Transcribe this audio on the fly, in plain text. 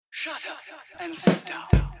Shut up and sit down.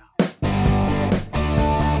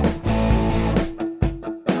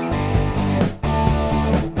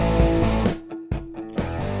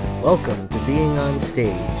 Welcome to Being on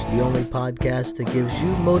Stage, the only podcast that gives you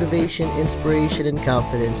motivation, inspiration, and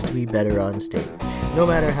confidence to be better on stage. No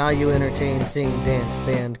matter how you entertain, sing, dance,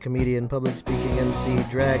 band, comedian, public speaking, MC,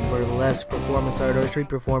 drag, burlesque, performance art, or street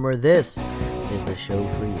performer, this is the show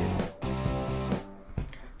for you.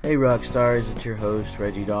 Hey rock stars, it's your host,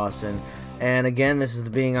 Reggie Dawson. And again, this is the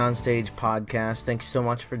Being on Stage podcast. Thanks so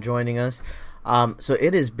much for joining us. So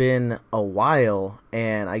it has been a while,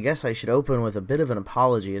 and I guess I should open with a bit of an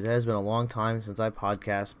apology. It has been a long time since I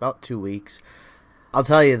podcast, about 2 weeks. I'll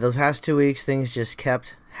tell you, the past 2 weeks, things just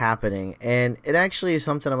kept happening, and it actually is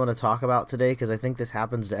something I'm going to talk about today, because I think this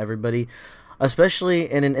happens to everybody,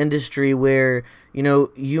 especially in an industry where,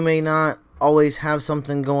 you may not always have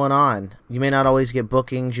something going on. You may not always get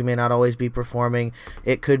bookings. You may not always be performing.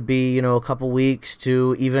 It could be, a couple weeks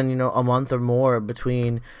to even, a month or more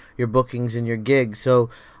between your bookings and your gigs. So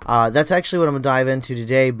that's actually what I'm going to dive into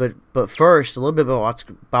today. But first, a little bit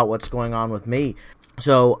about what's going on with me.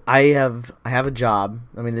 So I have a job.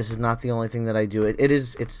 I mean, this is not the only thing that I do. I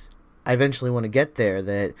eventually want to get there,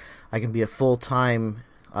 that I can be a full-time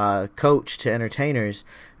coach to entertainers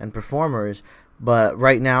and performers. But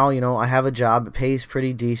right now, I have a job. It pays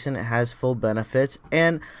pretty decent. It has full benefits.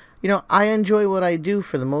 And, I enjoy what I do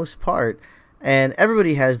for the most part. And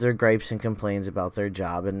everybody has their gripes and complaints about their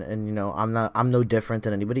job. And I'm no different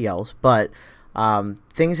than anybody else. But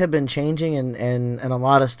things have been changing and a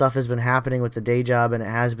lot of stuff has been happening with the day job. And it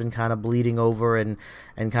has been kind of bleeding over and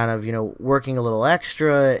kind of, working a little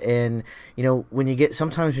extra. And,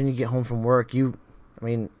 sometimes when you get home from work,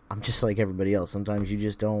 I'm just like everybody else. Sometimes you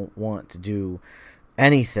just don't want to do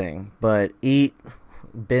anything but eat,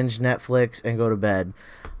 binge Netflix, and go to bed.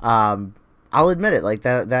 I'll admit it. Like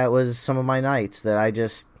that was some of my nights that I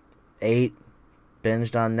just ate,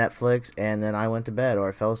 binged on Netflix, and then I went to bed or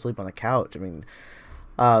I fell asleep on the couch.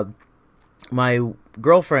 My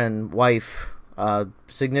girlfriend, wife,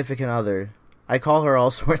 significant other, I call her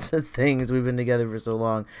all sorts of things. We've been together for so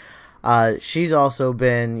long. She's also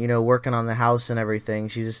been, working on the house and everything.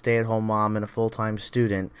 She's a stay-at-home mom and a full-time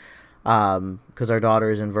student, because our daughter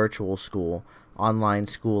is in virtual school, online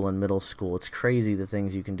school, and middle school. It's crazy the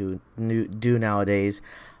things you can do nowadays.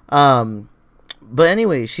 But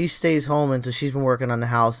anyway, she stays home, and so she's been working on the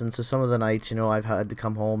house, and so some of the nights, I've had to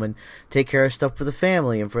come home and take care of stuff for the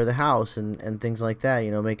family and for the house and things like that,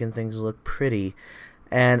 making things look pretty.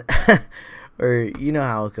 And... or you know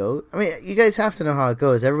how it goes. You guys have to know how it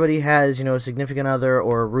goes. Everybody has, a significant other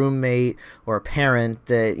or a roommate or a parent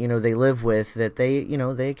that, they live with, that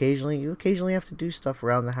you occasionally have to do stuff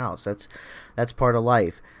around the house. That's part of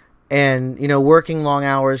life. And, working long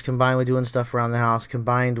hours combined with doing stuff around the house,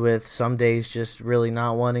 combined with some days just really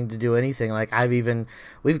not wanting to do anything. Like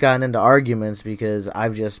we've gotten into arguments because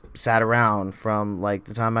I've just sat around from like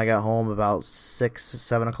the time I got home about 6,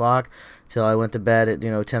 7 o'clock till I went to bed at,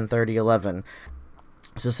 10:30, 11.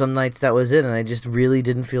 So some nights that was it, and I just really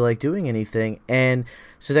didn't feel like doing anything. And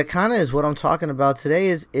so that kind of is what I'm talking about today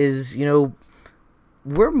is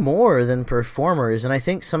we're more than performers. And I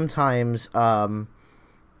think sometimes our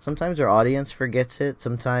audience forgets it.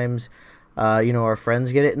 Sometimes, our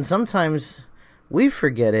friends get it. And sometimes we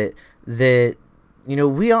forget it that,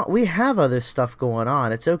 we have other stuff going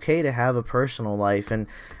on. It's okay to have a personal life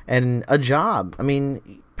and a job.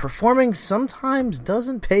 Performing sometimes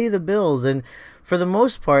doesn't pay the bills. And for the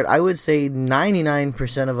most part, I would say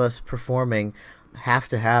 99% of us performing have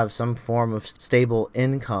to have some form of stable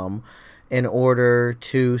income in order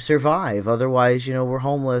to survive. Otherwise, we're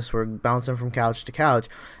homeless, we're bouncing from couch to couch.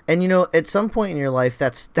 And, at some point in your life,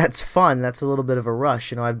 that's fun. That's a little bit of a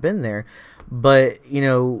rush. I've been there. But,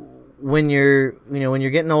 when you're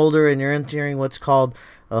getting older and you're entering what's called,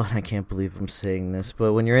 I can't believe I'm saying this,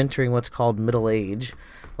 but when you're entering what's called middle age,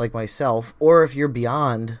 like myself, or if you're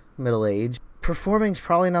beyond middle age, performing's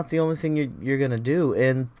probably not the only thing you're going to do.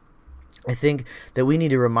 And I think that we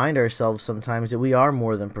need to remind ourselves sometimes that we are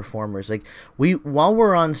more than performers. Like while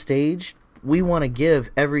we're on stage, we want to give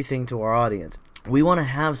everything to our audience. We want to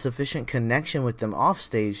have sufficient connection with them off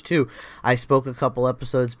stage too. I spoke a couple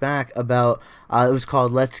episodes back about, it was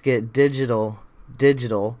called Let's Get Digital,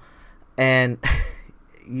 and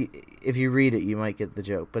if you read it, you might get the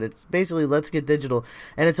joke. But it's basically Let's Get Digital,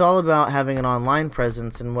 and it's all about having an online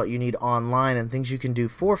presence and what you need online and things you can do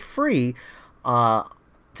for free to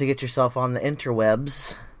get yourself on the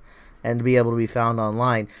interwebs and to be able to be found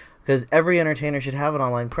online. because every entertainer should have an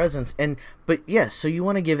online presence. But yes, so you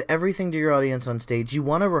want to give everything to your audience on stage. You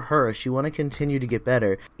want to rehearse. You want to continue to get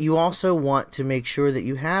better. You also want to make sure that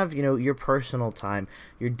you have, your personal time,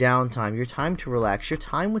 your downtime, your time to relax, your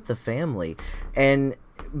time with the family, and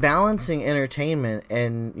balancing entertainment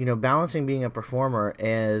and, balancing being a performer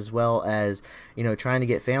as well as, trying to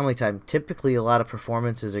get family time. Typically, a lot of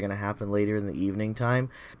performances are going to happen later in the evening time.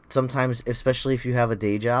 Sometimes, especially if you have a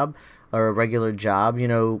day job or a regular job,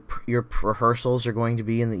 your rehearsals are going to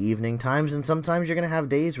be in the evening times, and sometimes you're going to have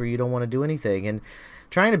days where you don't want to do anything, and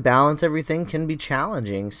trying to balance everything can be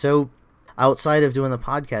challenging. So outside of doing the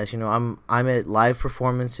podcast, I'm at live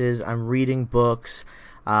performances, I'm reading books,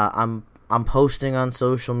 I'm posting on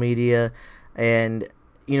social media, and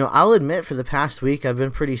I'll admit for the past week I've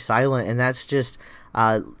been pretty silent, and that's just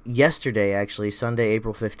yesterday, actually, Sunday,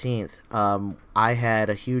 April 15th, I had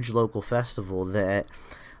a huge local festival that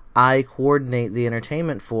I coordinate the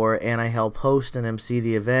entertainment for, and I help host and MC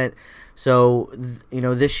the event. So,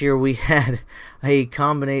 this year we had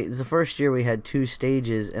it's the first year we had 2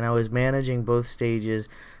 stages, and I was managing both stages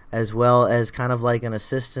as well as kind of like an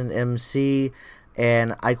assistant MC,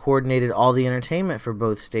 and I coordinated all the entertainment for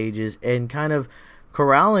both stages and kind of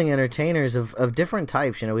corralling entertainers of different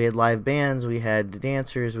types. We had live bands, we had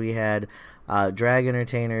dancers, we had drag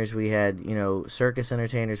entertainers, we had, circus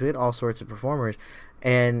entertainers, we had all sorts of performers.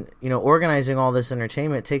 And, organizing all this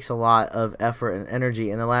entertainment takes a lot of effort and energy,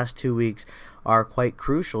 and the last 2 weeks are quite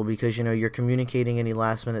crucial because, you're communicating any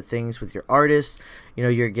last-minute things with your artists,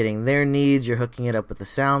 you're getting their needs, you're hooking it up with the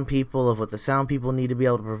sound people of what the sound people need to be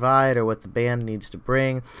able to provide or what the band needs to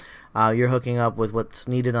bring. You're hooking up with what's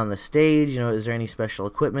needed on the stage. Is there any special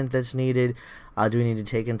equipment that's needed? Do we need to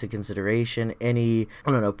take into consideration any,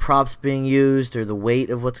 props being used or the weight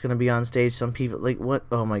of what's going to be on stage? Some people, what?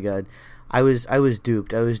 Oh, my God. I was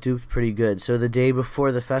duped. I was duped pretty good. So the day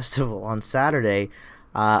before the festival on Saturday,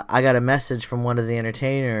 I got a message from one of the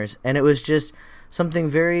entertainers, and it was just something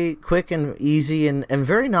very quick and easy and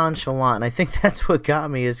very nonchalant. And I think that's what got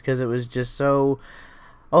me, is because it was just so,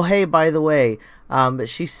 oh, hey, by the way, but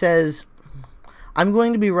she says, I'm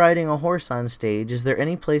going to be riding a horse on stage. Is there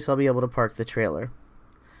any place I'll be able to park the trailer?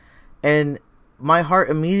 And my heart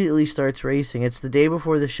immediately starts racing. It's the day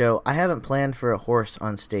before the show. I haven't planned for a horse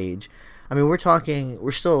on stage. I mean, we're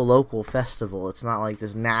still a local festival. It's not like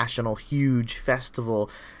this national huge festival.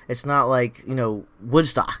 It's not like,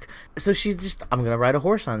 Woodstock. So she's just, I'm going to ride a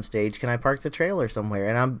horse on stage. Can I park the trailer somewhere?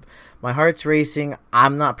 And my heart's racing.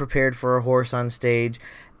 I'm not prepared for a horse on stage.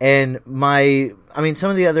 And some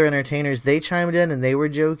of the other entertainers, they chimed in and they were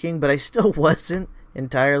joking, but I still wasn't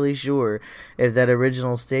entirely sure if that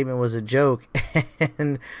original statement was a joke.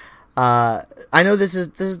 And I know this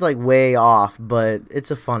is like way off, but it's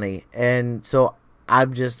a funny, and so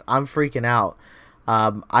I'm freaking out. I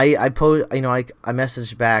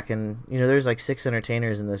messaged back, and there's like 6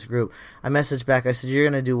 entertainers in this group. I messaged back. I said, "You're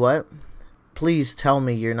gonna do what? Please tell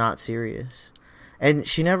me you're not serious." And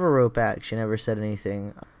she never wrote back. She never said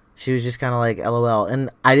anything. She was just kind of like, LOL.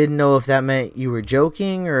 And I didn't know if that meant you were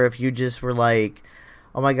joking or if you just were like,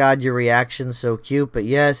 oh my God, your reaction's so cute. But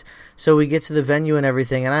yes, so we get to the venue and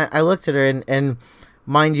everything, and I looked at her, and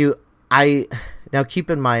mind you, now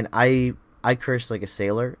keep in mind, I curse like a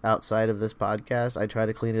sailor outside of this podcast. I try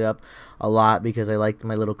to clean it up a lot because I like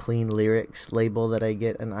my little clean lyrics label that I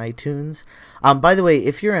get in iTunes. By the way,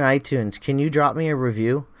 if you're in iTunes, can you drop me a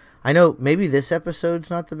review? I know maybe this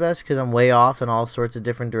episode's not the best because I'm way off in all sorts of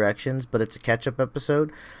different directions, but it's a catch-up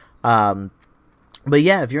episode. But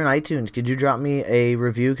yeah, if you're in iTunes, could you drop me a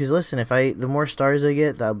review? Because listen, the more stars I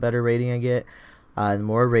get, the better rating I get. The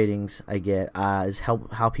more ratings I get is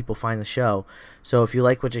how people find the show. So if you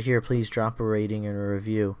like what you hear, please drop a rating and a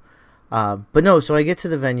review. But no, so I get to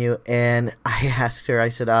the venue and I asked her. I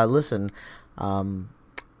said, "Listen,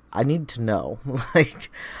 I need to know,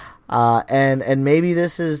 and maybe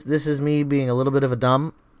this is me being a little bit of a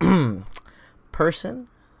dumb person,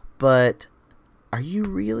 but are you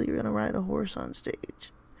really going to ride a horse on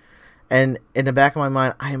stage?" And in the back of my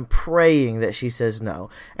mind, I am praying that she says no.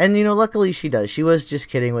 And, luckily she does. She was just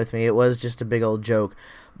kidding with me. It was just a big old joke.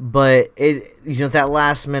 But, that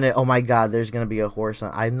last minute, oh my God, there's going to be a horse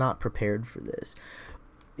on. I'm not prepared for this.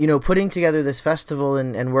 Putting together this festival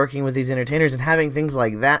and working with these entertainers and having things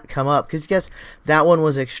like that come up. Because, yes, that one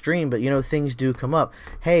was extreme, but, things do come up.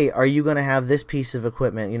 Hey, are you going to have this piece of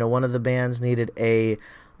equipment? One of the bands needed a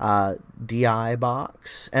DI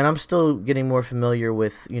box, and I'm still getting more familiar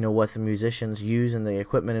with what the musicians use and the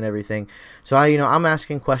equipment and everything. So I'm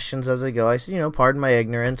asking questions as I go. I said, pardon my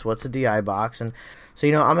ignorance, what's a DI box? And so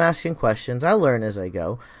I'm asking questions. I learn as I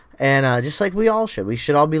go. And just like we all should. We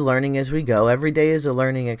should all be learning as we go. Every day is a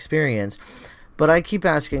learning experience. But I keep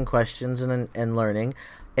asking questions and learning.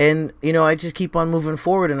 And, I just keep on moving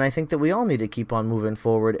forward. And I think that we all need to keep on moving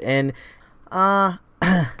forward. And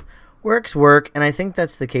work's work. And I think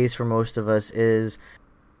that's the case for most of us, is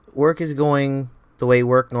work is going the way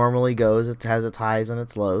work normally goes. It has its highs and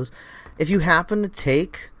its lows. If you happen to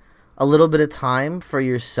take a little bit of time for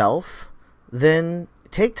yourself, then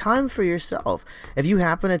take time for yourself. If you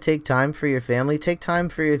happen to take time for your family, take time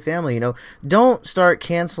for your family. Don't start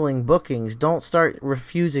canceling bookings. Don't start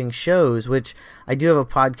refusing shows, which I do have a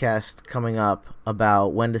podcast coming up about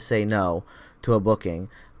when to say no to a booking.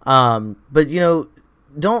 But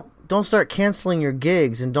don't start canceling your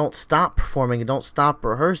gigs, and don't stop performing, and don't stop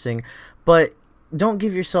rehearsing. But don't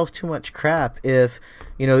give yourself too much crap if,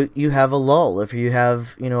 you have a lull, if you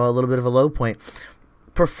have, a little bit of a low point.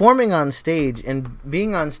 Performing on stage and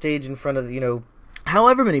being on stage in front of,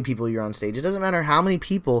 however many people you're on stage, it doesn't matter how many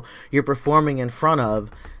people you're performing in front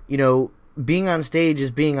of, being on stage is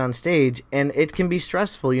being on stage, and it can be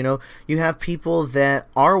stressful. You have people that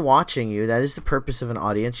are watching you. That is the purpose of an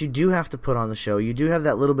audience. You do have to put on the show. You do have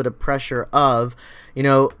that little bit of pressure of,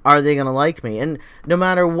 are they going to like me? And no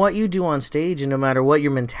matter what you do on stage, and no matter what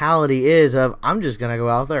your mentality is of, I'm just going to go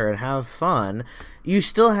out there and have fun, you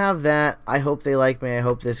still have that, I hope they like me, I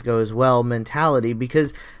hope this goes well mentality,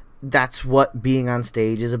 because that's what being on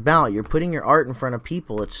stage is about. You're putting your art in front of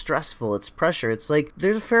people. It's stressful. It's pressure. It's like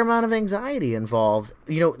there's a fair amount of anxiety involved.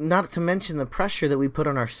 Not to mention the pressure that we put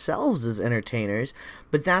on ourselves as entertainers,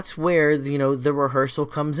 but that's where, the rehearsal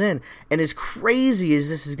comes in. And as crazy as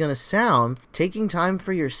this is going to sound, taking time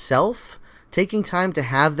for yourself, taking time to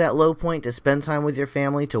have that low point, to spend time with your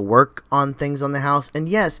family, to work on things on the house, and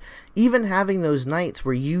yes, even having those nights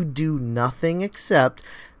where you do nothing except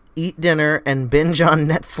eat dinner and binge on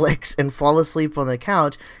Netflix and fall asleep on the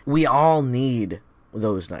couch. We all need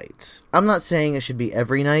those nights. I'm not saying it should be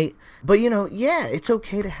every night, but it's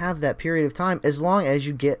okay to have that period of time as long as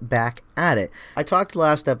you get back at it. I talked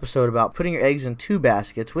last episode about putting your eggs in two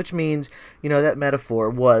baskets, which means, that metaphor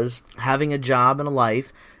was having a job and a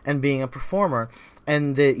life and being a performer,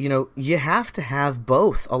 and that, you have to have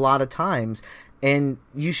both a lot of times, and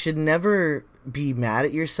you should never be mad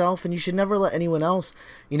at yourself, and you should never let anyone else,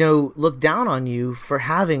 look down on you for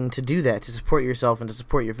having to do that to support yourself and to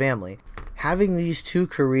support your family. Having these two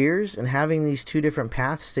careers and having these two different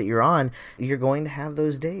paths that you're on, you're going to have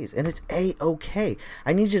those days, and it's A-okay.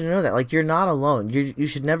 I need you to know that, like, you're not alone. You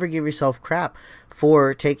should never give yourself crap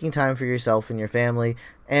for taking time for yourself and your family,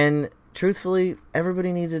 and truthfully,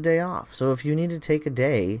 everybody needs a day off. So if you need to take a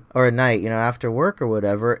day or a night, after work or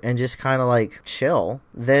whatever, and just kind of like chill,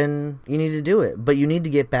 then you need to do it. But you need to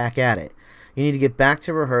get back at it. You need to get back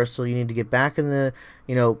to rehearsal. You need to get back in the,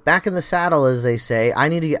 back in the saddle, as they say. I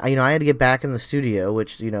need to get, I had to get back in the studio,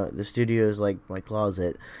 which, the studio is like my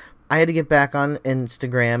closet. I had to get back on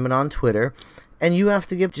Instagram and on Twitter, and you have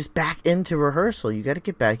to get just back into rehearsal. You got to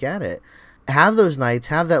get back at it. Have those nights,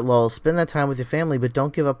 have that lull, spend that time with your family, but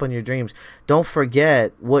don't give up on your dreams. Don't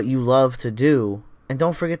forget what you love to do, and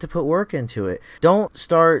don't forget to put work into it. Don't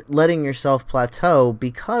start letting yourself plateau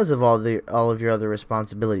because of all of your other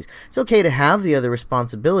responsibilities. It's okay to have the other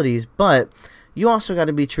responsibilities, but you also got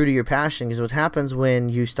to be true to your passion, because what happens when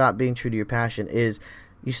you stop being true to your passion is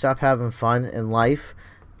you stop having fun in life,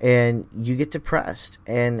 and you get depressed.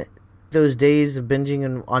 And those days of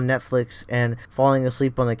binging on Netflix and falling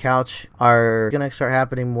asleep on the couch are going to start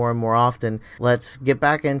happening more and more often. Let's get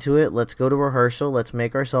back into it. Let's go to rehearsal. Let's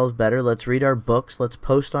make ourselves better. Let's read our books. Let's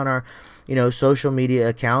post on our, social media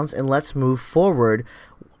accounts, and let's move forward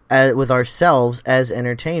with ourselves as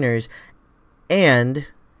entertainers and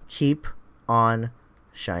keep on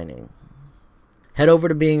shining. Head over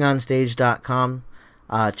to beingonstage.com.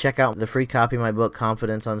 Check out the free copy of my book,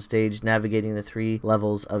 Confidence on Stage, Navigating the 3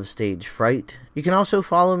 Levels of Stage Fright. You can also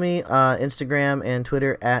follow me Instagram and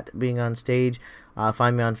Twitter at beingonstage.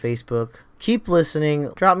 Find me on Facebook. Keep listening.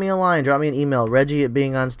 Drop me a line. Drop me an email,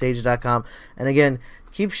 reggie@beingonstage.com. And again,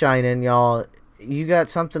 keep shining, y'all. You got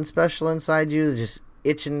something special inside you that's just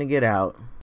itching to get out.